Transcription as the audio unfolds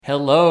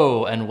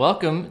Hello, and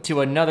welcome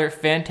to another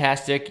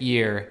fantastic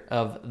year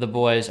of The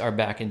Boys Are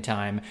Back in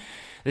Time.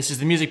 This is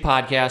the music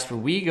podcast where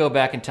we go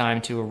back in time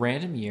to a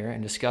random year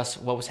and discuss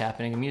what was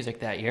happening in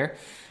music that year.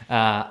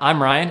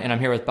 I'm Ryan, and I'm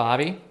here with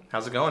Bobby.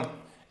 How's it going?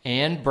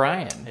 And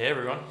Brian. Hey,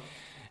 everyone.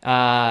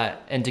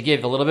 And to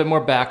give a little bit more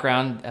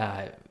background,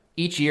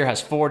 each year has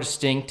four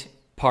distinct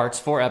parts,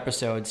 4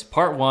 episodes.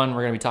 Part 1,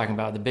 we're going to be talking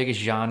about the biggest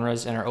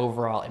genres and our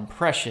overall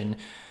impression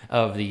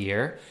of the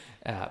year.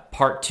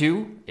 Part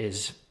 2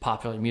 is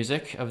popular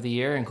music of the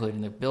year, including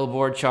the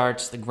Billboard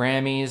charts, the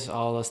Grammys,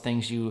 all those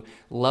things you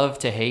love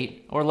to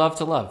hate or love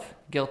to love,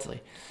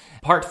 guiltily.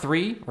 Part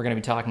 3, we're going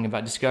to be talking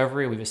about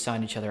discovery. We've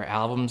assigned each other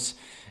albums,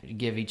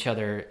 give each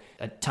other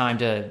a time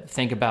to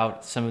think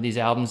about some of these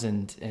albums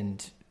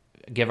and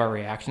give our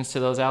reactions to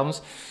those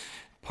albums.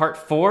 Part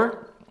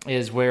 4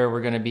 is where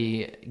we're going to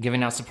be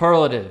giving out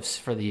superlatives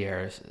for the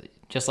year.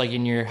 Just like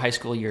in your high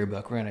school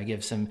yearbook, we're going to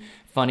give some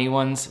funny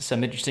ones,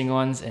 some interesting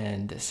ones,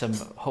 and some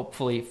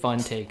hopefully fun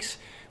takes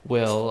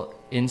will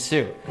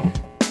ensue.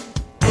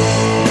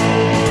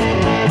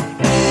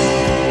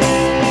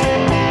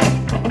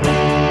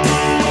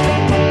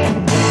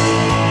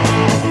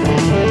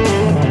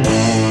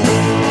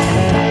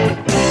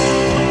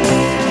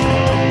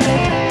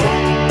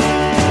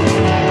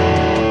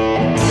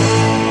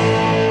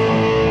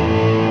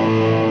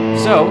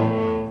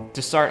 So,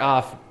 to start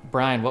off,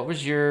 Brian, what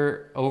was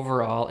your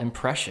overall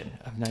impression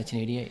of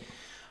 1988?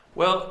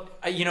 Well,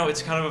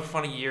 it's kind of a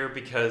funny year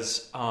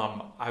because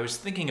I was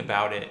thinking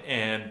about it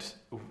and,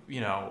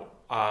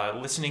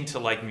 listening to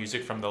like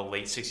music from the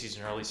late 60s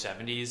and early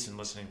 70s and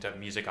listening to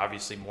music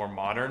obviously more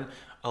modern.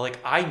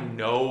 I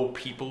know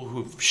people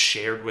who've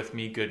shared with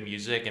me good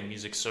music and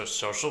music's so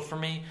social for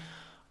me.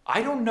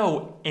 I don't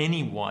know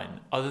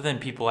anyone other than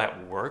people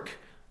at work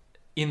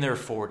in their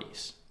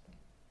 40s.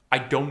 I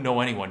don't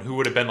know anyone who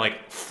would have been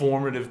like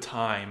formative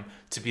time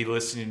to be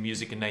listening to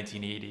music in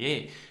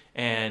 1988.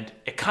 And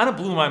it kind of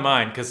blew my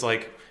mind because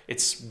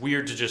it's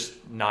weird to just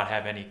not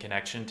have any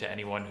connection to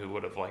anyone who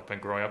would have been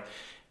growing up.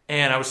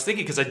 And I was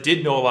thinking, because I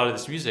did know a lot of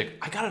this music,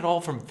 I got it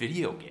all from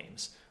video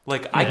games.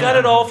 I got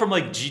it all from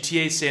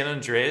GTA San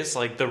Andreas,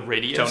 the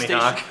radio Tony station.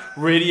 Hawk.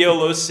 Radio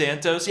Los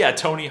Santos. Yeah,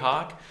 Tony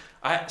Hawk.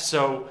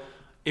 So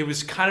it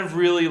was kind of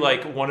really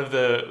one of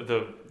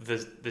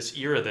this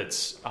era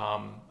that's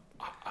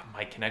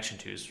my connection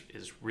to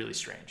is really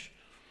strange.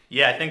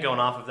 Yeah, I think going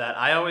off of that,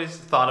 I always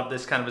thought of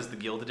this kind of as the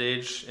Gilded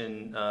Age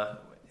in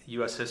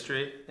U.S.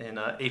 history. In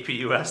AP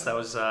US, that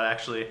was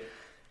actually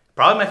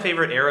probably my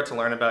favorite era to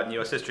learn about in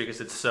U.S. history because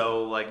it's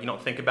so, you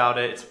don't think about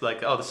it. It's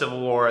the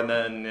Civil War and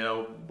then,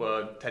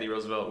 Teddy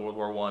Roosevelt, World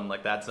War I,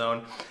 that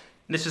zone.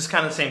 And it's just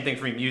kind of the same thing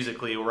for me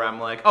musically where I'm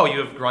you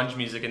have grunge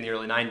music in the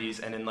early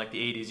 90s and in, the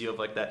 80s you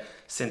have, that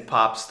synth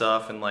pop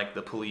stuff and,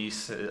 The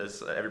Police,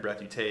 as Every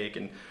Breath You Take,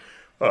 and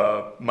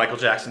Michael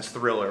Jackson's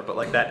Thriller,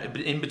 but that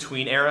in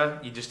between era,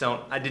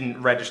 I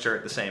didn't register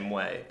it the same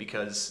way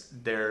because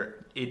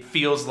it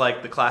feels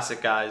like the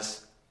classic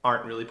guys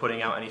aren't really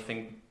putting out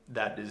anything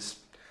that is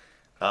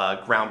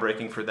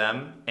groundbreaking for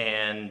them,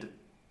 and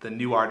the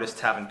new artists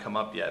haven't come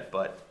up yet.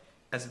 But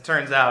as it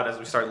turns out, as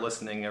we started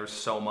listening, there was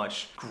so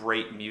much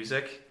great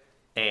music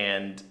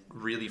and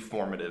really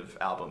formative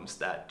albums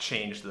that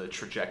changed the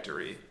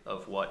trajectory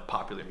of what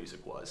popular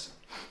music was.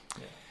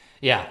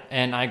 Yeah,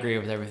 and I agree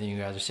with everything you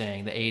guys are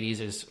saying. The 80s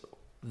is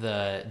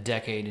the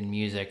decade in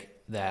music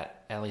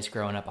that, at least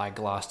growing up, I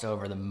glossed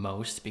over the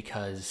most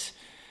because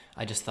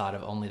I just thought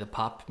of only the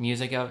pop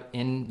music out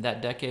in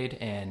that decade.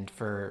 And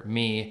for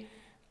me,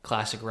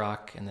 classic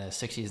rock in the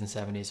 60s and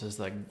 70s was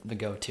the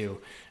go-to.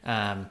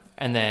 And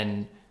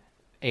then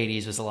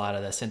 80s was a lot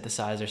of the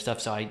synthesizer stuff.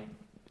 So I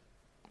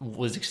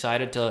was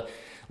excited to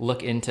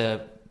look into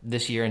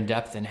this year in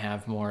depth and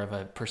have more of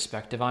a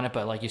perspective on it.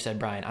 But like you said,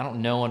 Brian, I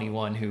don't know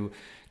anyone who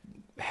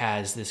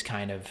has this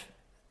kind of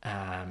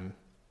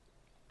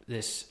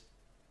this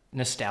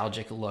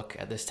nostalgic look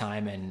at this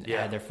time and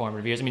had their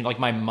formative years. I mean,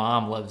 my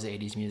mom loves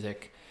 80s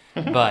music,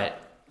 but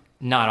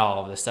not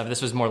all of this stuff.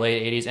 This was more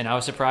late 80s, and I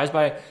was surprised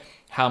by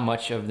how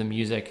much of the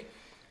music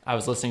I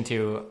was listening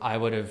to I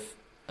would have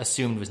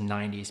assumed was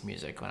 90s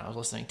music when I was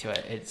listening to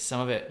it.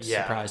 Some of it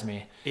surprised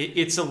me.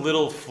 It's a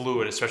little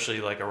fluid, especially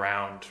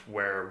around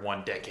where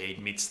one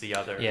decade meets the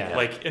other. Yeah.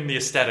 In the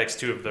aesthetics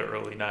too of the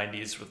early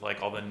 90s with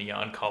all the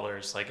neon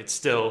colors. It's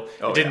still,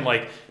 it didn't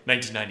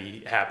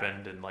 1990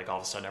 happened and all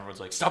of a sudden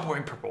everyone's stop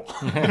wearing purple.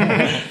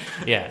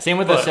 Yeah. Same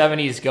with the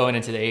 70s going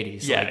into the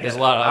 80s. There's a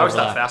lot of I always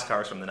thought fast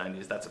cars from the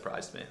 90s. That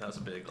surprised me. That was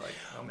a big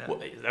oh man.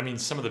 Well,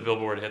 some of the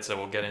Billboard hits that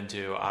we'll get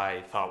into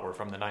I thought were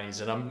from the 90s,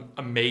 and I'm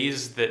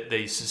amazed that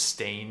they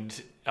sustained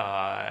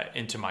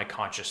into my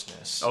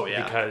consciousness. Oh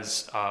yeah,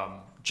 because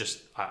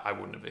I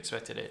wouldn't have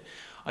expected it.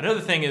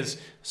 Another thing is,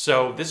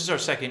 so this is our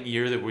second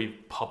year that we've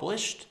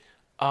published,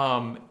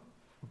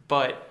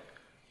 but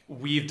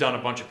we've done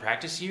a bunch of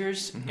practice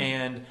years,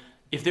 and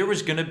if there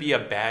was going to be a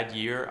bad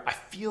year, I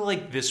feel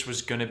like this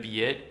was going to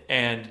be it.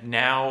 And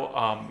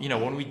now,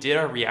 when we did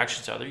our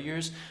reactions to other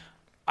years,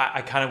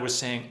 I kind of was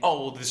saying,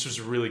 oh, well, this was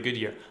a really good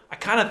year. I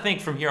kind of think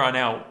from here on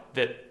out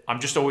that I'm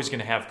just always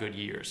going to have good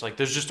years. Like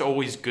there's just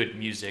always good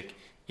music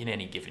in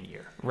any given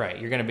year. Right.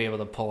 You're going to be able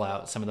to pull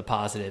out some of the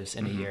positives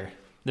in a year.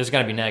 There's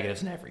going to be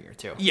negatives in every year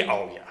too. Yeah.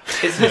 Oh yeah.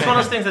 It's one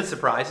of those things that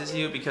surprises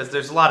you because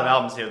there's a lot of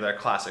albums here that are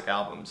classic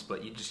albums,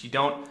 but you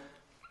don't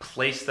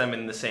place them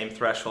in the same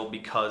threshold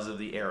because of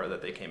the era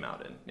that they came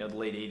out in. You know, the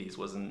late 80s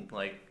wasn't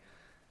like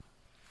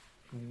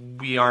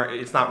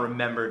it's not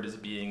remembered as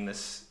being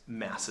this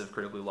massive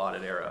critically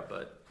lauded era,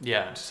 but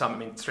yeah.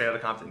 Straight Outta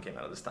Compton came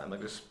out of this time. Like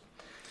there's,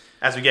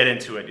 as we get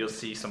into it, you'll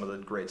see some of the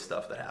great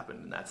stuff that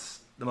happened, and that's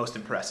the most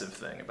impressive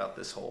thing about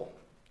this whole.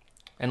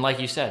 And like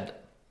you said,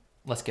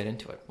 let's get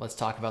into it. Let's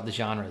talk about the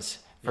genres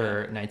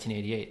for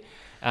 1988.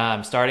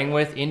 Starting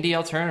with indie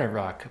alternative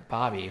rock.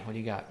 Bobby, what do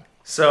you got?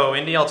 So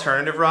indie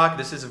alternative rock,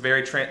 this is a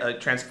very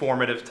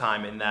transformative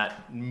time in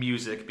that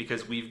music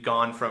because we've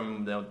gone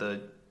from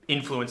the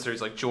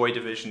influencers like Joy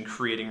Division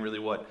creating really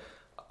what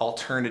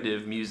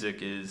alternative music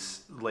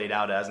is laid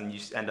out as, and you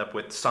end up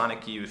with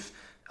Sonic Youth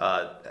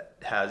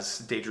has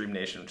Daydream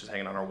Nation, which is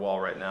hanging on our wall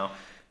right now.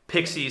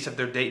 Pixies have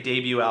their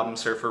debut album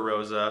Surfer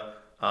Rosa.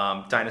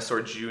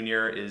 Dinosaur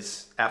Jr.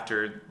 is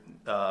after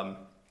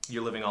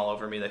You're Living All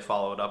Over Me. They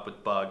follow it up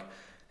with Bug.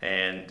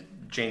 And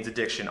Jane's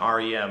Addiction,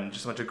 REM,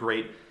 just a bunch of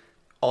great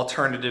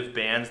alternative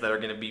bands that are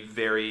going to be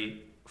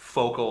very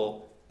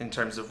focal in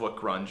terms of what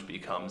grunge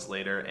becomes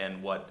later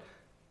and what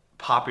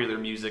popular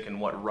music and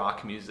what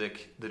rock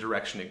music, the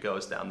direction it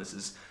goes down. This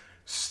is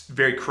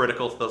very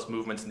critical to those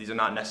movements, and these are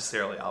not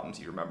necessarily albums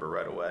you remember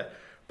right away.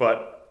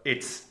 But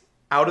it's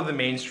out of the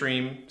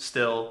mainstream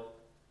still,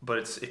 but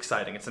it's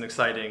exciting. It's an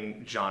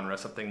exciting genre,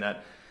 something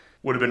that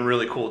would have been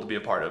really cool to be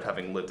a part of,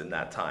 having lived in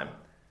that time.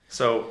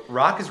 So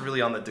rock is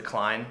really on the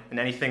decline, and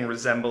anything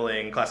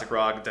resembling classic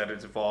rock that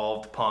has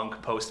evolved,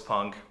 punk,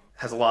 post-punk,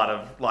 has a lot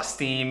of lost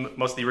steam.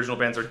 Most of the original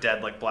bands are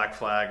dead, like Black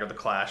Flag or The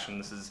Clash, and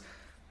this is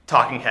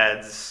Talking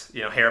Heads.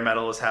 You know, hair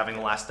metal is having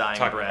the last dying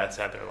breath. Talking Heads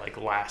had their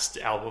last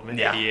album in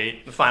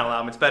 '88. The final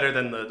album. It's better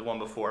than the one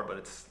before, but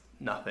it's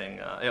nothing.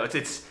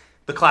 It's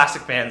the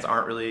classic bands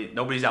aren't really.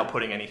 Nobody's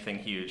outputting anything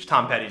huge.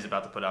 Tom Petty's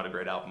about to put out a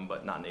great album,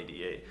 but not in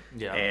 '88.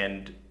 Yeah,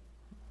 and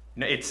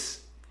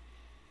it's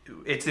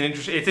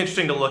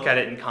interesting to look at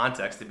it in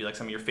context. To be like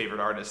some of your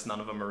favorite artists,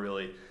 none of them are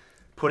really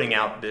putting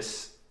out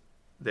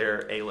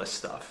their A-list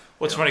stuff.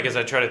 Well, it's funny because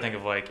I try to think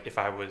of if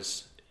I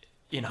was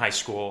in high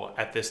school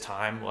at this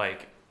time,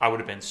 I would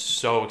have been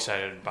so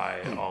excited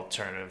by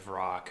alternative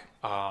rock,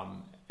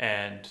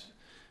 and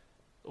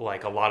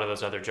a lot of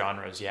those other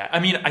genres. Yeah, I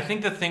mean, I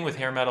think the thing with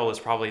hair metal is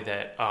probably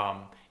that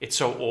it's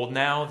so old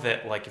now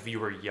that if you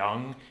were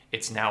young,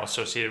 it's now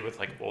associated with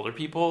older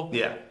people.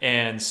 Yeah,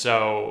 and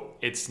so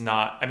it's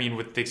not. I mean,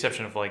 with the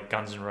exception of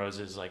Guns N'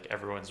 Roses,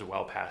 everyone's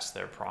well past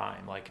their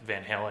prime.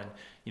 Van Halen,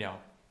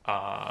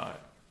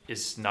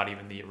 is not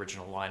even the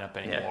original lineup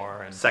anymore.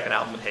 Yeah. And second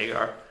album with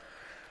Hagar.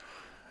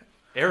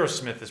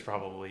 Aerosmith is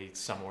probably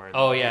somewhere.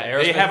 Oh yeah,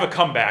 Aerosmith, they have a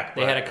comeback.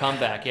 They had a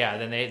comeback, yeah.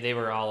 Then they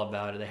were all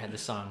about it. They had the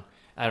song.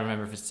 I don't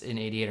remember if it's in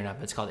 '88 or not,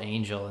 but it's called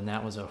Angel, and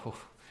that was a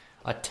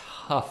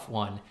tough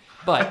one.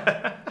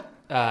 But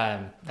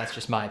that's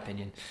just my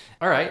opinion.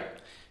 All right.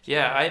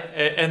 Yeah,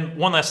 and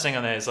one last thing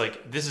on that is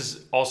this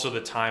is also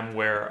the time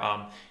where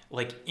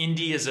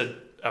indie is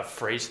a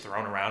phrase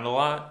thrown around a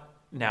lot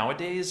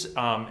nowadays,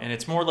 and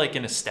it's more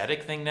an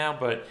aesthetic thing now,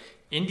 but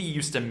indie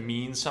used to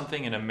mean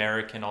something in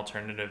American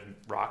alternative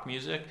rock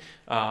music,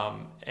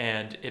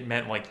 and it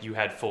meant you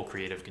had full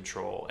creative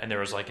control, and there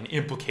was an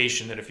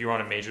implication that if you were on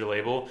a major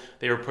label,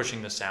 they were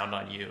pushing the sound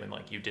on you, and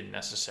you didn't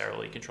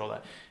necessarily control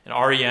that. And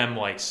REM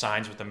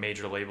signs with a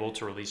major label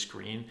to release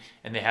Green,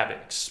 and they have it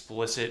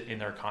explicit in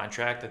their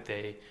contract that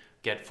they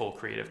get full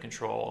creative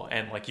control,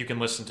 and you can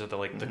listen to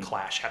the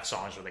Clash have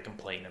songs where they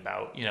complain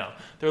about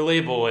their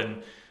label,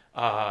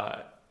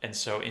 and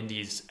so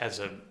indies as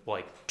a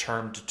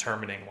term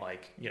determining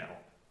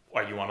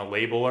are you on a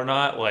label or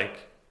not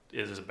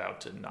is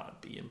about to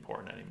not be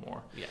important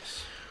anymore.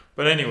 Yes.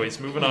 But anyways,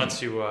 moving on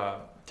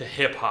to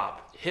hip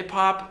hop. Hip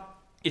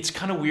hop, it's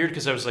kind of weird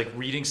because I was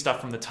reading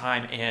stuff from the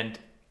time, and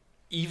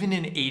even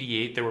in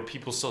 '88 there were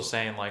people still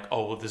saying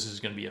oh well, this is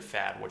going to be a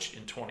fad, which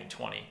in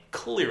 2020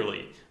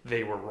 clearly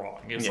they were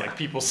wrong. It was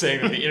people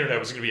saying that the internet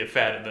was going to be a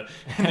fad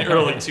in the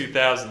early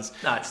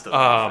 2000s. No, it's still a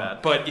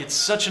fad. But it's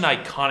such an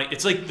iconic.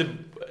 It's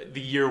the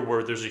year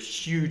where there's a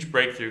huge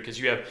breakthrough because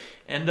you have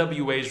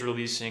NWA's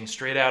releasing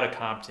Straight Outta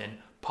Compton,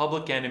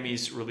 Public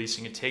Enemy's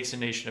releasing It Takes a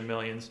Nation of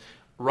Millions,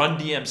 Run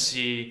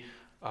DMC,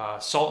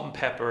 Salt and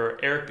Pepper,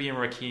 Eric B. and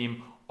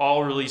Rakim,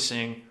 all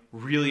releasing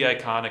really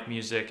iconic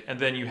music. And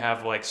then you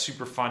have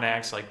super fun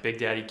acts like Big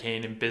Daddy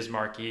Kane and Biz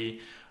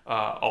Markie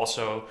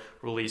also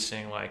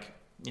releasing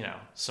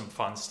some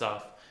fun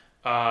stuff.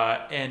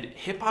 And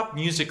hip hop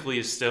musically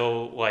is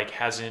still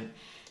hasn't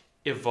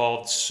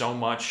evolved so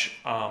much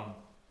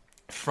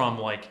from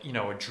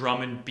a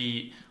drum and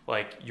beat,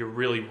 you're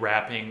really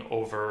rapping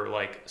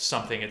over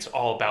something. It's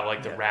all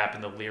about the rap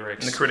and the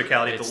lyrics and the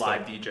criticality of the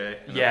live DJ.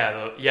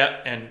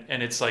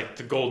 And it's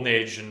the golden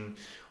age, and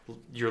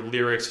your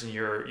lyrics and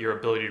your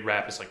ability to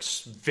rap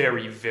is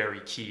very,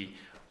 very key.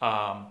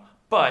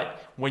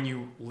 But when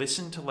you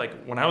listen to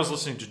when I was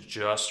listening to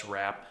just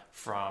rap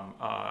from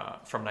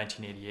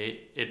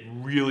 1988, it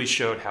really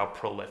showed how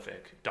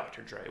prolific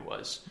Dr. Dre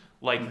was.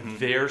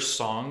 Their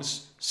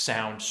songs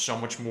sound so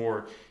much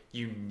more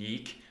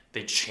unique.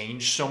 They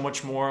change so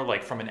much more,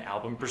 from an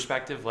album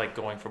perspective,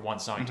 going from one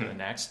song to the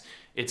next.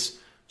 It's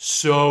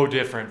so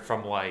different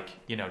from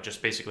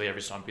just basically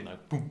every song being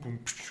boom, boom.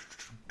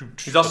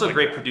 He's also a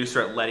great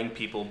producer at letting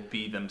people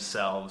be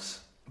themselves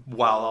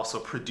while also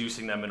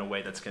producing them in a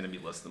way that's going to be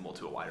listenable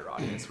to a wider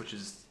audience, which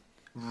is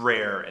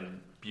rare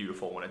and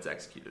beautiful when it's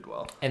executed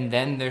well. And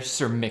then there's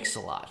Sir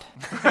Mix-a-Lot.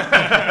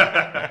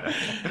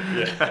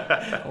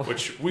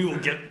 Which we will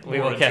get.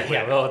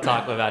 We'll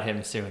talk about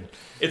him soon.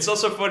 It's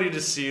also funny to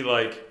see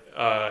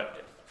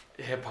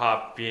hip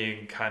hop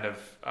being kind of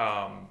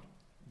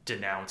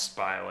denounced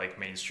by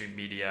mainstream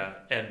media,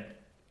 and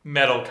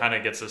metal kind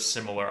of gets a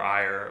similar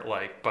ire.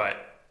 But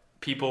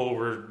people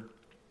were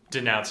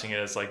denouncing it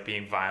as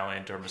being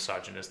violent or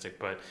misogynistic,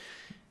 but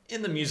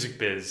in the music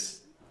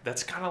biz,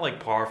 that's kind of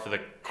par for the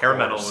course. Hair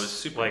metal was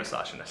super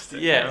misogynistic.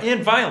 Yeah,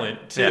 and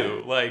violent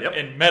too. Yeah.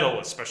 And metal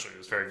especially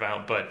was very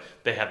violent, but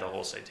they had the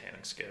whole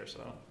satanic scare.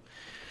 So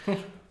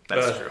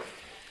that's true.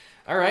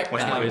 All right,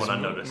 anyways,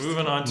 unnoticed.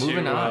 Moving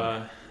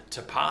on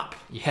to pop.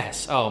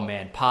 Yes. Oh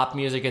man, pop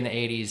music in the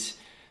 '80s,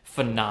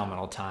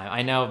 phenomenal time.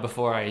 I know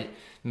before I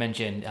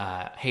mentioned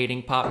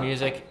hating pop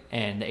music,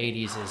 and the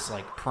 80s is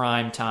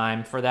prime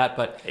time for that,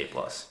 but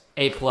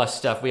A+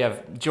 stuff. We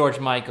have George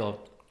Michael,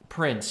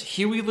 Prince,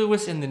 Huey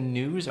Lewis in the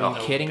News. Are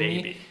you kidding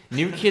me?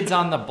 New Kids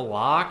on the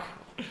Block.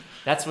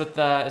 That's with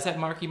is that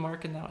Marky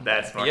Mark in that one?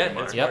 That's Marky Mark.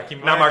 That's Marky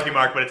Mark. Not Marky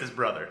Mark, but it's his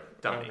brother,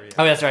 Donnie.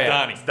 Oh, that's right.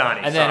 Donnie. It's Donnie.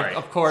 And then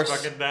of course,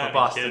 Donnie,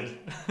 Boston.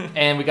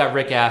 And we got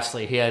Rick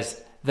Astley. He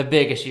has the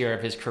biggest year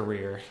of his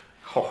career.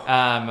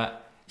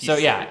 So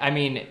yeah, I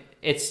mean,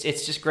 it's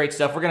just great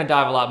stuff. We're going to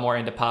dive a lot more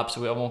into pop, so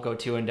we won't go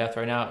too in-depth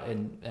right now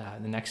in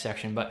the next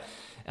section. But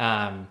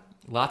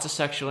lots of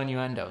sexual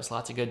innuendos,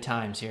 lots of good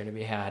times here to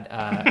be had.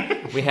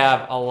 We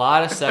have a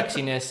lot of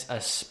sexiness,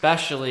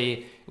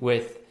 especially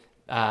with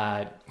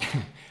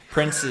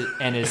Prince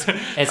and his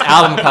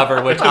album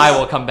cover, which I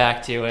will come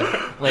back to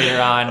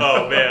later on.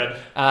 Oh, man.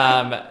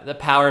 The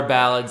power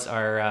ballads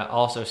are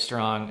also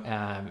strong.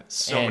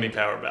 Many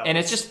power ballads. And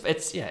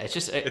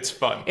it's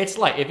fun. It's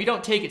light. If you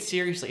don't take it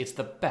seriously, it's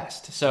the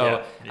best.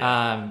 So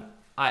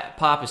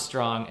pop is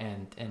strong,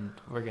 and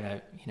we're going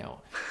to,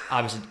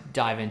 obviously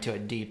dive into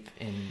it deep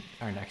in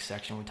our next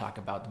section. We talk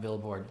about the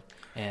Billboard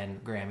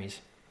and Grammys.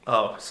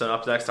 Oh, so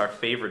up next, our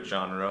favorite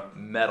genre,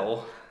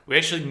 metal. We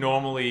actually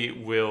normally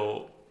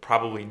will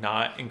probably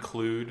not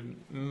include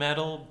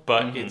metal,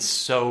 but it's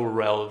so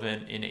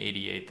relevant in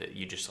 '88 that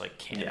you just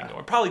can't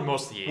ignore. Probably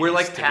most of the '80s.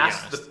 We're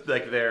past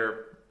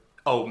their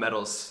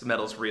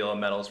metal's real and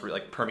metal's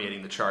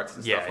permeating the charts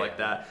and stuff like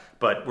that.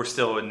 But we're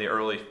still in the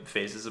early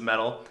phases of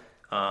metal.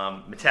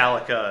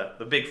 Metallica,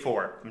 the big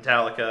four: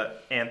 Metallica,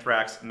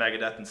 Anthrax,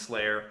 Megadeth, and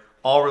Slayer,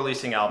 all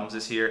releasing albums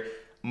this year.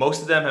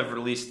 Most of them have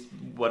released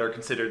what are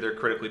considered their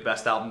critically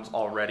best albums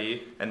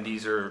already, and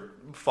these are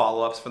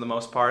follow-ups for the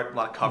most part. A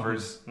lot of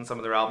covers in some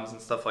of their albums and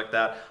stuff like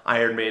that.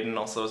 Iron Maiden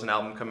also has an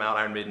album come out.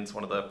 Iron Maiden's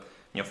one of the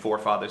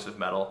forefathers of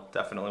metal.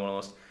 Definitely one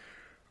of the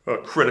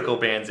most critical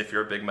bands if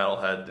you're a big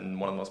metalhead,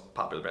 and one of the most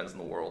popular bands in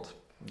the world.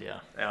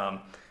 Yeah.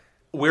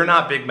 We're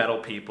not big metal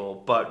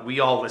people, but we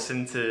all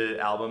listen to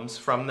albums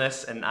from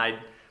this, and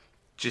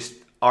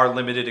our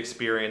limited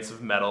experience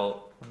of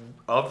metal,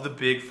 of the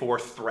big four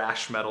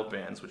thrash metal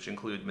bands, which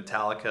include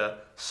Metallica,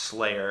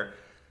 Slayer,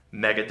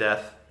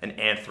 Megadeth, and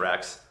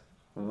Anthrax,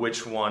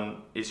 which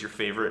one is your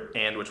favorite,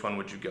 and which one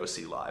would you go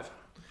see live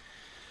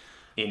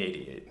in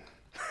 '88?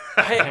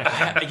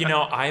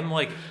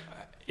 I'm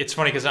it's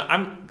funny because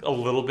I'm a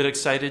little bit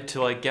excited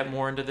to get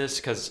more into this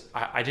because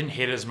I didn't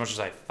hate it as much as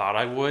I thought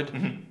I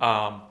would.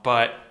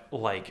 But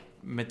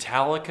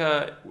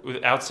Metallica,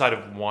 outside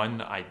of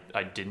one,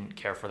 I didn't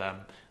care for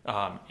them.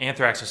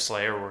 Anthrax and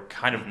Slayer were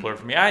kind of blurred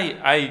for me.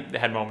 I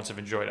had moments of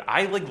enjoyment.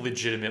 I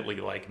legitimately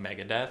like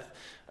Megadeth.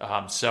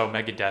 So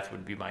Megadeth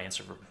would be my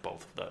answer for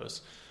both of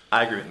those.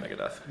 I agree with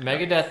Megadeth.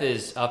 Megadeth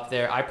is up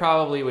there. I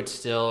probably would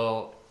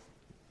still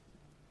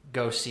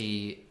go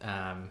see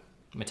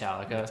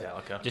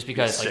Metallica. Just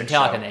because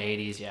Metallica in the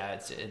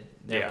 80s,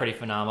 they're pretty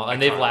phenomenal.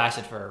 And they've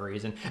lasted for a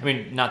reason. I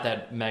mean, not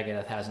that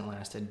Megadeth hasn't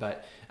lasted,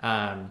 but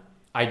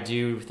I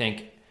do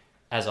think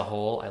as a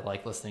whole, I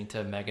like listening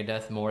to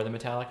Megadeth more than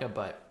Metallica,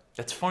 but...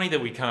 It's funny that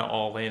we kind of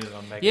all landed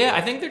on Megadeth. Yeah,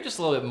 I think they're just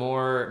a little bit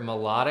more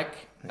melodic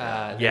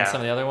than some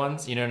of the other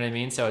ones, you know what I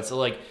mean? So it's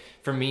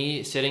for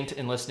me, sitting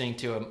and listening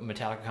to a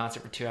Metallica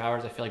concert for 2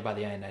 hours, I feel like by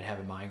the end I'd have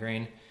a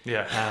migraine.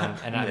 Yeah.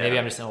 Maybe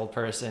I'm just an old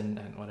person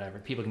and whatever.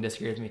 People can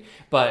disagree with me.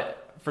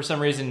 But for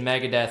some reason,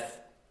 Megadeth,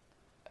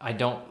 I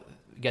don't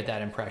get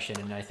that impression,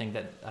 and I think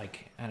that I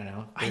don't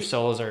know, their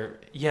solos are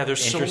their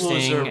interesting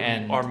solos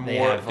and are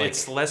more. Have,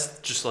 it's less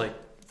just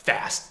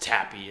fast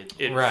tappy.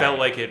 It felt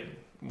like it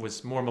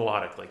was more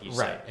melodic, like you said.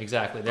 Right,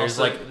 exactly. There's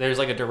there's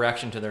a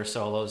direction to their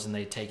solos, and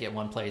they take it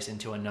one place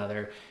into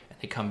another, and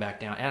they come back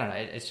down. I don't know.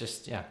 It's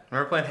just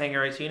Remember playing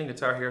Hangar 18 and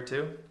Guitar Hero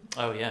 2?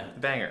 Oh yeah.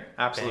 Banger.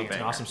 Absolute It's an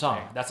banger. awesome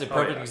song. That's a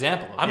perfect yeah.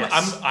 example of it.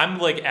 I'm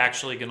like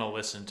actually gonna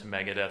listen to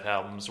Megadeth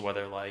albums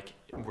whether like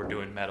we're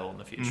doing metal in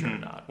the future or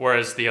not.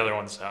 Whereas the other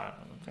ones,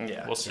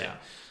 Yeah. we'll see. Yeah.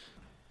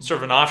 Sort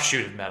of an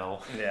offshoot of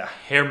metal. Yeah.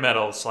 Hair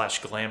metal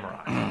 / glam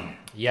rock.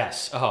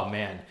 Yes. Oh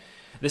man.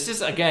 This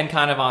is again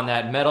kind of on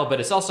that metal, but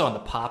it's also on the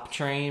pop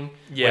train,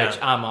 Yeah. which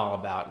I'm all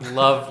about.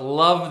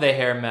 Love the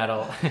hair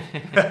metal.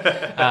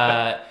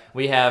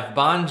 We have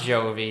Bon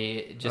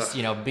Jovi, just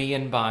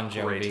being Bon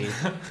Jovi,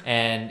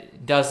 and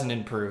doesn't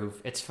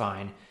improve. It's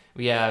fine.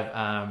 We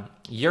have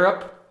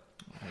Europe.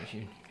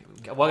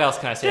 What else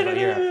can I say about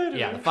Europe?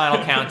 Yeah, the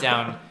Final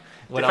Countdown.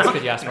 What else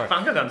could you ask for?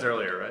 Final Countdown's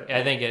earlier, right?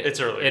 I think It's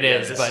earlier. It Yeah,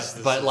 is,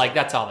 this but is- like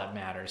that's all that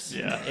matters.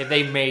 Yeah. If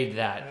they made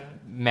that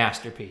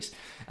masterpiece.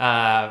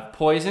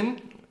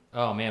 Poison.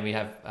 Oh man, we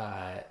have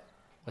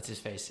what's his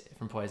face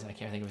from Poison? I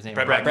can't think of his name.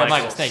 Brett Michaels.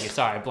 Michaels. Thank you.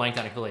 Sorry, I blanked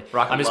on it completely.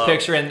 Rock I'm just Love.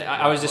 picturing.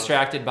 I was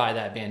distracted by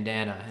that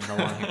bandana in the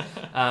long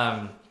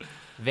hair.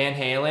 Van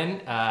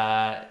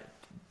Halen.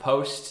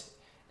 Post.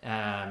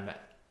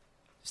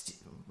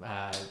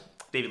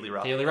 David Lee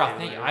Roth. Daily Roth.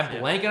 Thank you. I'm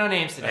blanking on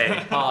names today.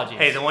 Hey. Apologies.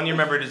 Hey, the one you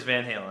remembered is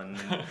Van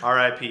Halen.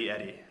 R.I.P.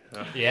 Eddie.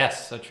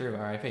 Yes, so true.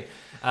 R.I.P.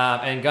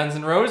 And Guns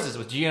N' Roses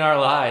with GNR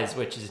Lies,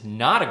 which is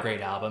not a great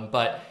album,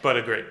 but But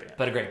a great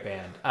band. a great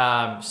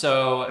band.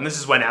 So And this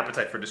is when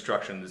Appetite for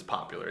Destruction is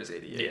popular as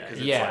 88. Yeah. 'cause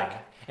it's yeah,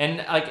 like,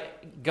 and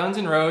like Guns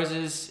N'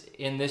 Roses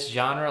in this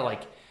genre,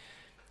 like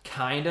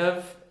kind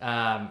of.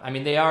 I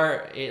mean, they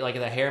are like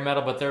the hair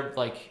metal, but they're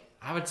like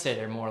I would say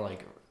they're more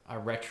like a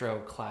retro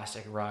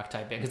classic rock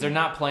type band because they're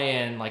not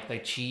playing like the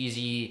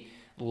cheesy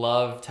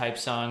love type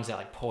songs that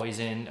like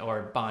Poison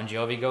or Bon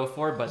Jovi go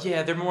for, but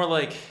Yeah, they're more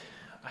like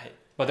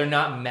they're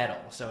not metal.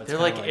 So it's they're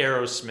kinda like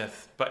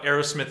Aerosmith, but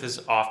Aerosmith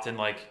is often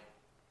like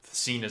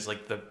seen as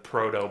like the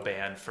proto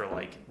band for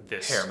like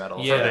this Hair metal.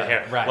 for Yeah, the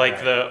hair. right,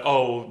 like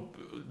right.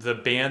 the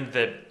band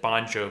that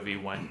Bon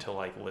Jovi went to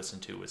like listen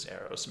to was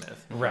Aerosmith,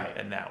 Right.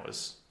 And that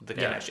was the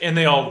Yeah. connection. And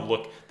they all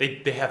look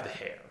they have the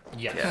hair.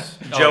 Yes.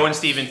 Yeah. Joe and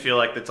Steven feel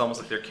like it's almost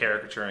like they're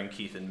caricaturing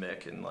Keith and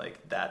Mick, and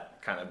like that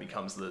kind of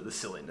becomes the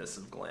silliness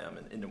of glam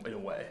in a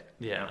way.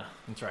 Yeah.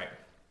 That's right.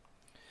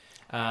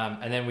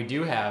 And then we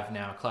do have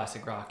now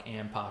classic rock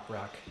and pop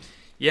rock.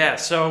 Yeah,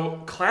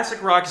 so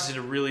classic rock is in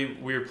a really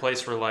weird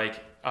place where like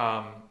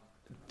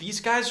these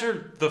guys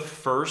are the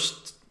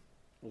first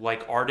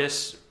like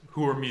artists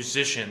who are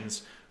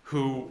musicians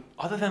who,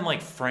 other than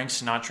like Frank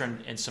Sinatra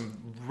and some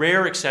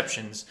rare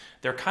exceptions,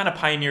 they're kind of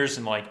pioneers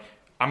in like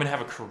I'm gonna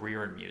have a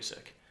career in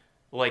music.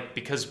 Like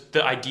because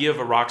the idea of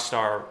a rock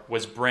star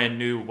was brand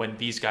new when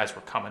these guys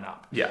were coming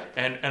up. Yeah.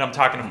 And I'm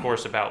talking of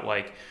course about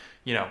like,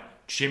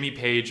 Jimmy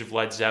Page of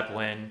Led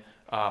Zeppelin,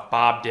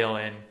 Bob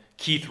Dylan,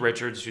 Keith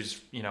Richards, who's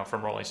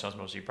from Rolling Stones,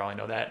 most of you probably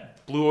know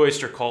that. Blue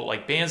Oyster Cult,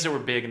 like bands that were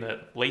big in the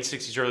late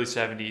 '60s, early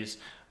 '70s,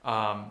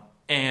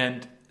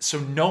 and so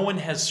no one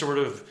has sort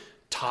of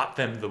taught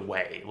them the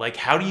way. Like,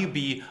 how do you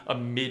be a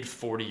mid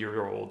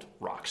 40-year-old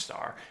rock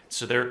star?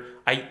 So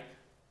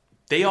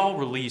they all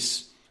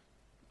release.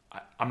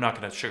 I'm not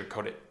going to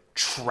sugarcoat it.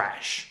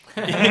 Trash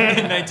in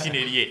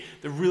 1988.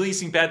 They're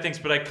releasing bad things,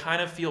 but I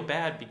kind of feel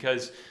bad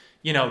because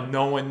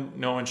no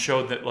one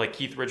showed that like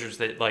Keith Richards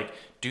that like,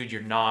 dude,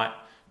 you're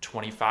not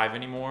 25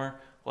 anymore.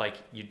 Like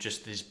you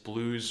just these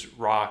blues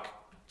rock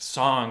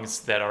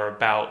songs that are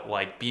about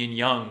like being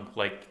young.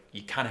 Like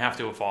you kind of have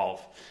to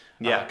evolve.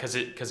 Yeah. Because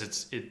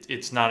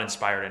it's not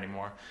inspired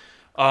anymore.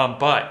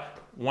 But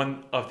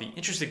one of the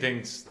interesting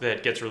things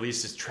that gets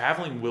released is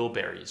Traveling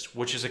Wilburys,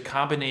 which is a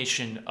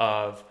combination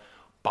of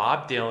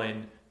Bob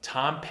Dylan,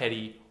 Tom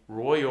Petty,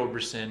 Roy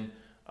Orbison,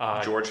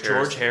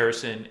 George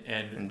Harrison,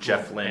 and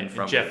Jeff Lynne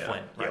from Jeff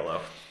Lynne.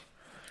 Yellow.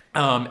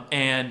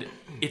 And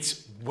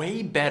it's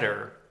way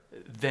better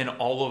than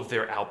all of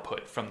their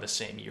output from the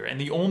same year. And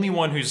the only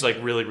one who's like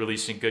really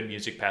releasing good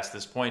music past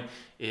this point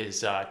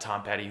is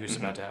Tom Petty, who's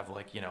about to have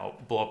like,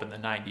 blow up in the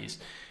 90s.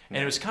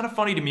 And it was kind of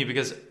funny to me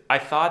because I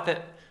thought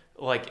that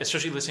like,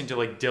 especially listening to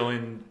like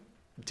Dylan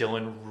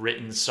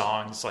written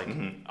songs like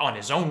on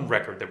his own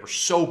record that were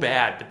so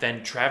bad, but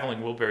then Traveling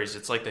Wilburys,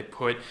 it's like they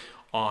put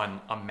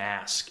on a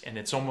mask, and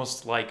it's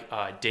almost like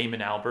Damon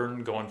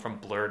Albarn going from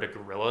Blur to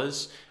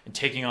Gorillaz and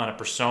taking on a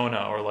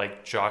persona, or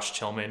like Josh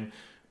Tillman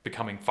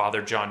becoming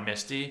Father John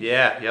Misty.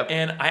 Yeah, yep.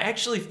 And I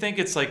actually think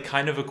it's like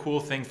kind of a cool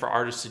thing for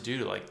artists to do,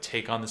 to like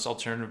take on this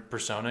alternative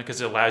persona, because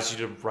it allows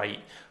you to write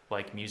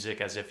like music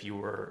as if you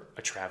were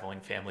a traveling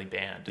family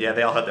band. Yeah,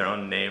 they all had their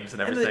own names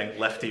and everything.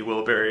 Lefty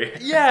Wilbury.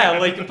 Yeah,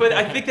 like, but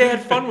I think they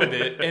had fun with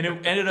it, and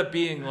it ended up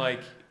being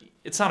like,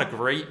 it's not a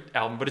great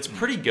album, but it's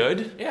pretty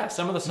good. Yeah,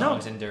 some of the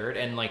songs endured,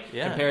 and like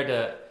Yeah. compared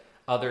to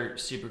other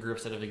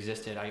supergroups that have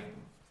existed, I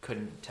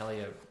couldn't tell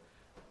you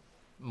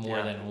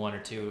more than one or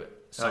two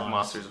songs. Like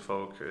Monsters of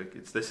Folk.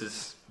 This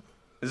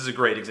is a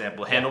great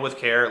example. Handle with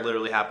Care. It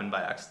literally happened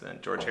by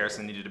accident. George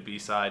Harrison needed a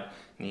B-side,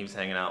 and he was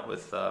hanging out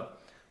with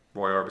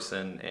Roy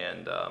Orbison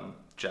and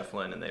Jeff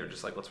Lynne, and they were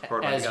just like, let's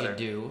record one As together. you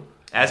do.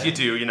 As you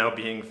do,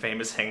 being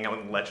famous, hanging out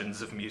with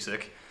legends of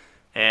music.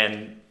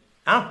 And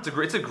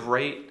it's a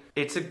great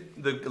It's at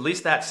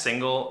least that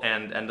single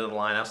and End of the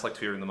Line. I also like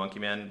Tweeter and the Monkey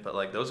Man, but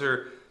like those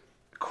are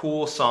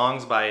cool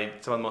songs by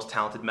some of the most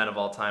talented men of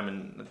all time,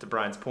 and to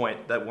Brian's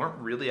point, that weren't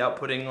really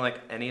outputting like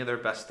any of their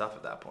best stuff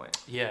at that point.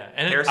 Yeah,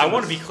 and Harrison I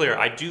want to was- be clear,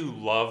 I do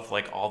love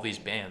like all these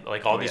bands,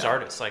 like all these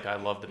artists. Like I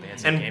love the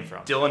bands And they came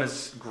from. Dylan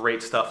has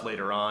great stuff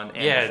later on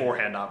and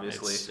beforehand,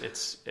 obviously.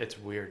 It's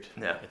weird.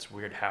 Yeah. It's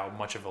weird how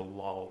much of a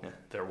lull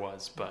there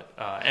was. But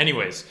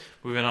anyways,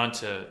 moving on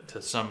to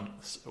some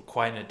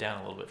quieting it down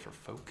a little bit for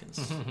folk and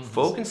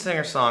Folk and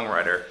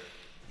singer-songwriter.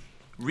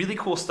 Really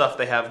cool stuff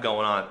they have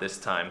going on at this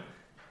time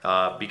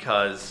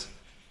because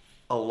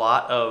a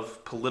lot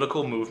of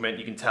political movement,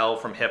 you can tell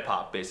from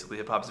hip-hop, basically.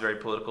 Hip-hop is very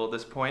political at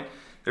this point.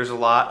 There's a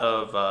lot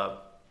of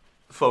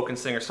folk and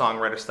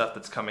singer-songwriter stuff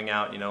that's coming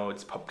out. You know,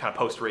 it's kind of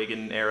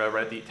post-Reagan era,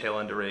 right at the tail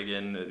end of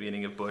Reagan, the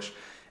beginning of Bush.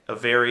 A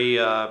very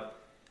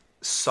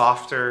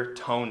softer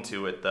tone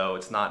to it, though.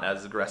 It's not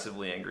as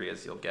aggressively angry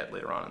as you'll get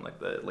later on in like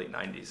the late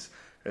 90s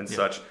and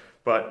such.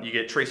 But you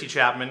get Tracy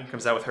Chapman,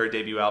 comes out with her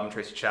debut album,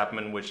 Tracy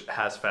Chapman, which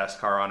has Fast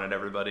Car on it,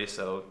 everybody.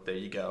 So there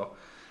you go.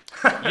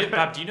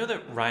 Bob, do you know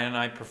that Ryan and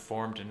I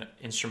performed an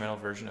instrumental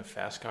version of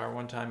Fast Car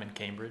one time in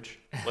Cambridge,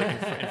 like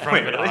in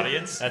front of an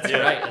audience? That's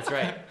right. That's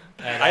right.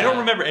 And, I don't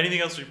remember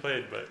anything else we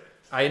played, but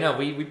I know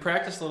we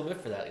practiced a little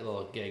bit for that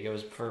little gig. It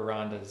was for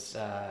Rhonda's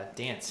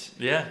dance.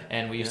 yeah,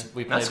 And we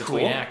played That's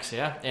between cool. acts,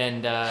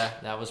 and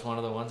that was one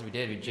of the ones we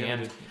did. We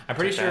jammed. we did I'm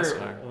pretty sure Fast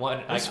Car.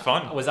 one. It was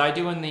fun. Was I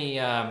doing the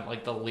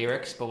like the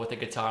lyrics, but with the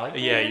guitar? Like,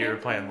 yeah, you were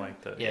playing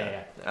like the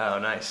yeah. Oh,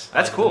 nice.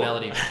 That's The cool.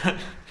 melody.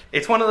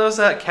 It's one of those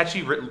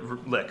catchy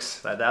licks.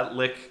 That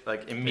lick,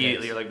 like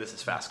immediately, you're like, this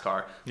is Fast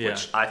Car, Yeah.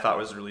 which I thought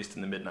was released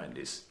in the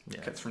mid-90s.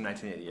 Yeah. It's from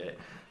 1988.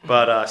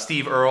 But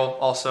Steve Earle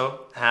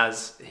also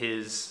has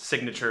his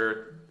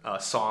signature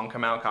song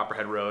come out,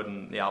 Copperhead Road,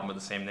 and the album of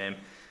the same name.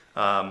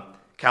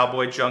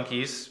 Cowboy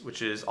Junkies,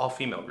 which is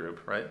all-female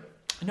group, right?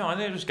 No, I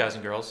think it was Guys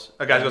and Girls.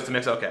 Guys Goes to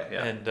Mix, okay,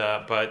 yeah. And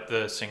but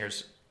the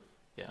singers,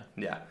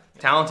 Yeah,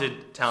 talented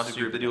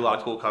group. They do a lot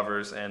of cool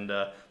covers, and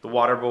the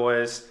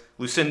Waterboys,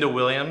 Lucinda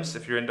Williams,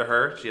 if you're into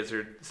her, she has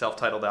her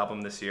self-titled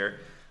album this year.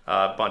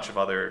 A bunch of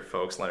other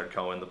folks, Leonard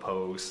Cohen, The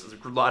Pogues.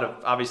 There's a lot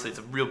of, obviously, it's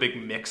a real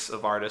big mix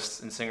of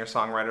artists and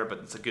singer-songwriter, but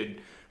it's a good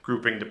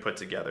grouping to put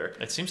together.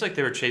 it seems like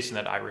they were chasing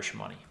that Irish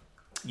money.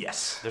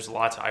 Yes, There's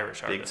lots of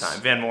Irish big artists.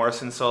 time. Van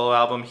Morrison's solo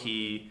album,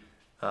 he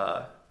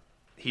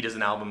does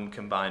an album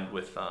combined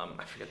with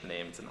I forget the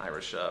name. It's an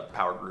Irish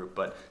power group,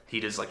 but he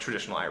does like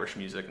traditional Irish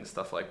music and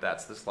stuff like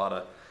that. So there's a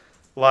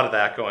lot of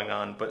that going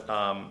on. But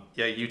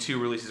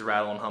U2 releases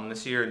Rattle and Hum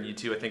this year, and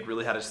U2 I think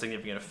really had a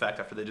significant effect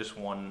after they just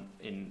won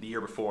in the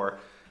year before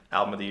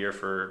Album of the Year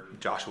for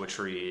Joshua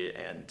Tree,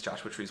 and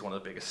Joshua Tree is one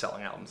of the biggest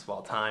selling albums of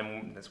all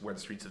time. That's Where the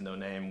Streets Have No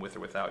Name, With or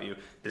Without You.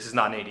 This is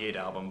not an 88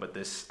 album, but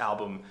this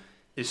album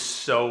is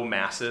so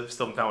massive.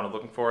 Still Haven't Found What I'm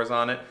Looking For is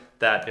on it.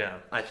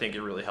 That I think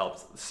it really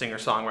helped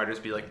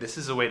singer-songwriters be like, this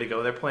is a way to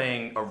go. They're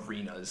playing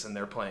arenas, and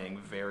they're playing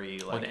very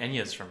like... And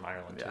Enya's from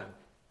Ireland too.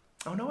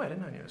 Oh, no, I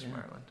didn't know he was from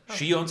Ireland. Oh.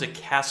 She owns a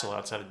castle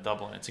outside of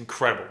Dublin. It's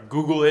incredible.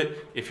 Google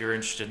it if you're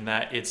interested in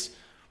that.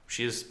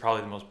 She is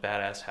probably the most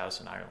badass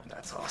house in Ireland.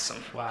 That's awesome.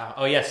 Wow.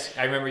 Oh yes,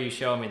 I remember you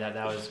showing me that.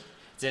 That was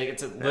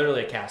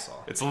literally a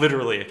castle. It's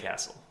literally a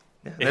castle.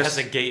 Yeah, It has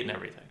a gate and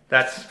everything.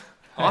 That's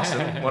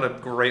awesome. What a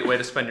great way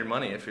to spend your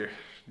money if you're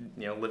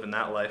living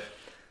that life.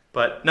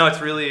 But no,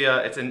 it's really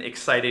it's an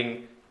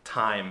exciting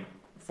time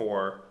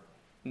for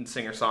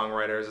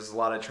singer-songwriters. There's a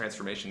lot of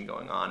transformation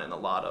going on, and a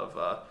lot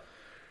of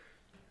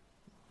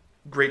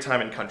great time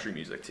in country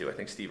music too. I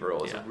think Steve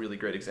Earle is a really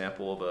great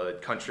example of a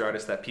country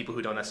artist that people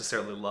who don't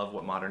necessarily love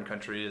what modern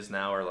country is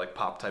now, or like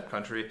pop type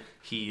country,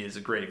 he is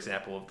a great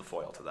example of the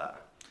foil to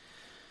that.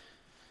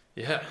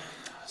 Yeah.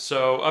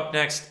 So up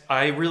next,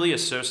 I really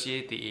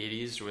associate the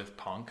 80s with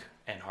punk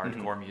and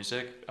hardcore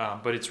music,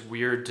 but it's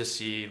weird to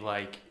see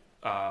like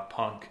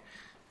punk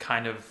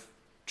kind of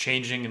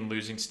changing and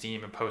losing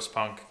steam, and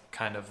post-punk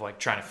kind of like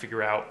trying to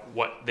figure out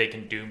what they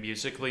can do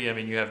musically. I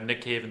mean, you have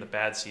Nick Cave and the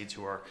Bad Seeds,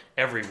 who are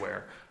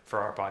everywhere for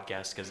our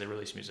podcast because they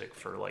release music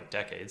for like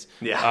decades.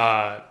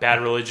 Yeah.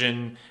 Bad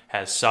Religion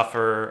has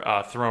Suffer,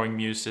 Throwing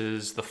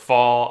Muses. The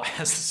Fall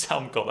has this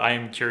album called I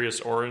Am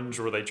Curious Orange,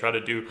 where they try to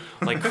do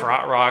like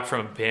krautrock rock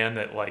from a band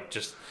that like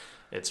just,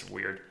 it's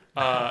weird.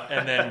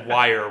 And then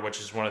Wire, which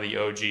is one of the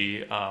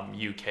OG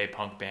UK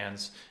punk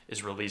bands,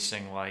 is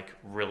releasing like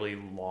really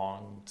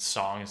long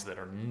songs that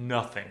are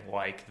nothing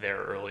like their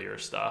earlier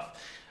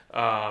stuff.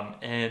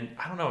 And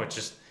I don't know,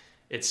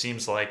 it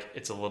seems like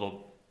it's a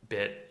little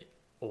bit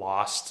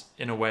lost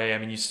in a way. I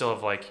mean, you still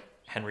have like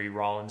Henry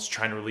Rollins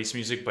trying to release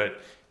music,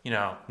 but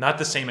not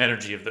the same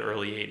energy of the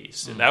early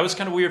 80s. And that was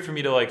kind of weird for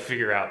me to like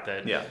figure out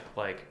that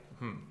like,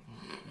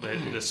 that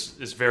this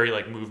is very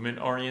like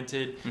movement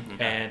oriented.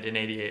 And in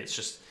 88,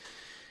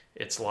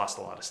 it's lost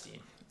a lot of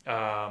steam.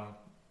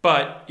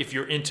 But if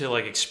you're into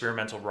like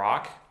experimental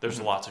rock,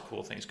 there's lots of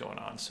cool things going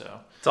on. So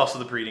It's also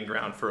the breeding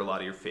ground for a lot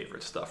of your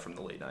favorite stuff from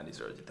the late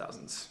 90s, early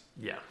 2000s.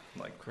 yeah.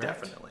 Like,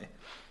 Correct. definitely.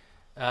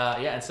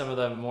 And some of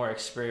the more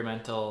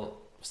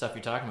experimental stuff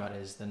you're talking about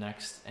is the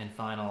next and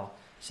final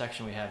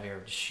section we have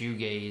here,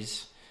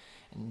 shoegaze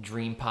and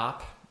dream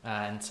pop,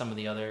 and some of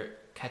the other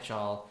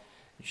catch-all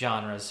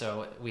genres.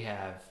 So we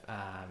have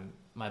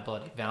My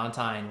Bloody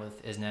Valentine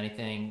with Isn't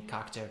Anything,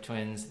 Cocktail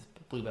Twins,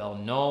 Bluebell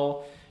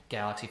Knoll,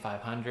 Galaxy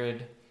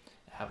 500,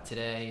 Out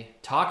Today,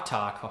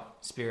 Talk,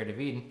 Spirit of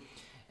Eden,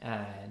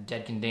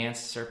 Dead Can Dance,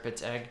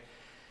 Serpent's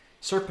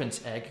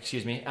Egg,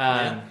 excuse me.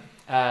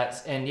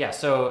 And yeah,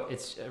 so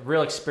it's a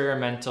real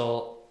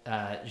experimental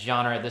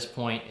genre at this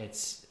point.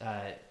 It's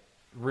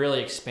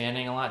really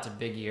expanding a lot. It's a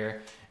big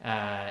year.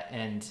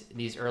 And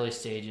these early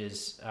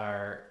stages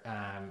are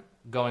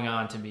going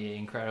on to be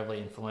incredibly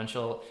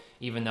influential,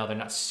 even though they're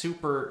not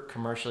super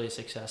commercially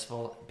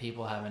successful.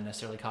 People haven't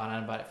necessarily caught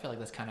on, but I feel like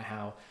that's kind of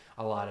how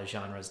a lot of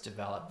genres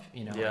develop,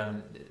 you know. Yeah.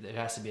 And it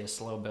has to be a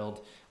slow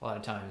build a lot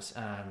of times.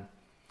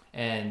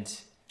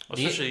 And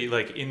especially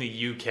like in the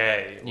UK,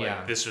 like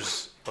Yeah. this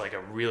was like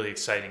a really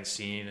exciting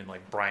scene, and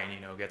like Brian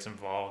Eno gets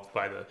involved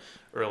by the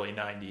early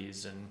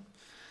 90s, and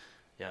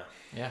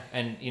yeah,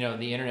 and you know,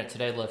 the internet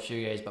today loves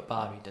shoegaze, but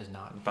Bobby does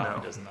not.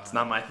 Bobby does not. It's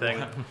not my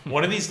thing.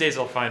 One of these days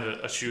I'll find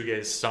a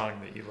shoegaze song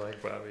that you like,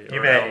 Bobby. You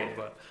or may. album,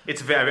 but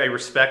It's very. I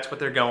respect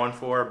what they're going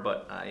for,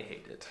 but I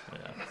hate it.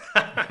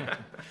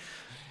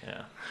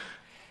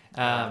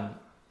 yeah.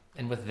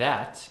 And with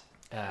that,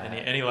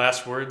 Any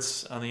last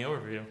words on the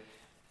overview?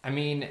 I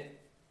mean,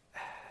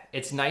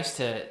 it's nice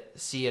to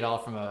see it all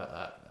from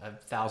a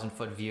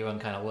 1,000-foot view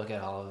and kind of look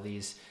at all of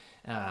these.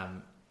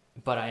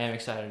 But I am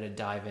excited to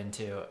dive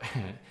into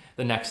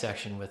the next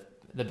section with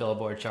the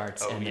Billboard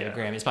charts and the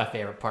Grammy. It's my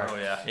favorite part. Oh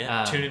yeah.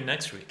 Yeah, tune in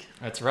next week.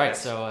 That's right.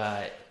 Yes.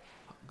 So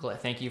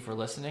thank you for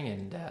listening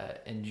and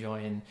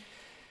enjoying.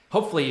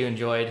 Hopefully you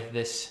enjoyed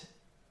this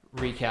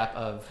recap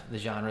of the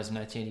genres of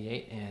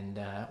 1988,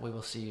 and we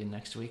will see you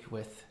next week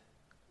with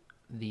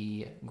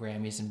the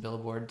Grammys and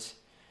Billboards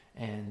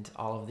and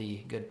all of the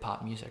good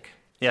pop music.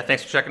 Yeah,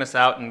 thanks for checking us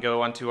out, and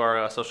go onto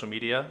our social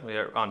media. We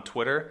are on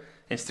Twitter,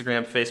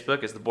 Instagram,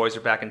 Facebook as The Boys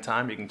Are Back in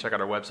Time. You can check out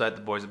our website,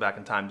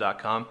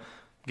 theboysarbacktime.com.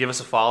 Give us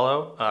a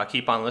follow.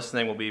 Keep on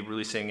listening. We'll be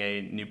releasing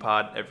a new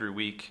pod every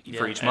week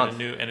for each month.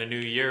 And a new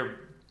year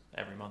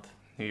every month.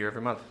 New year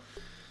every month.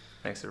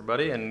 Thanks,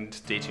 everybody, and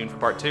stay tuned for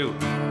part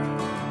 2.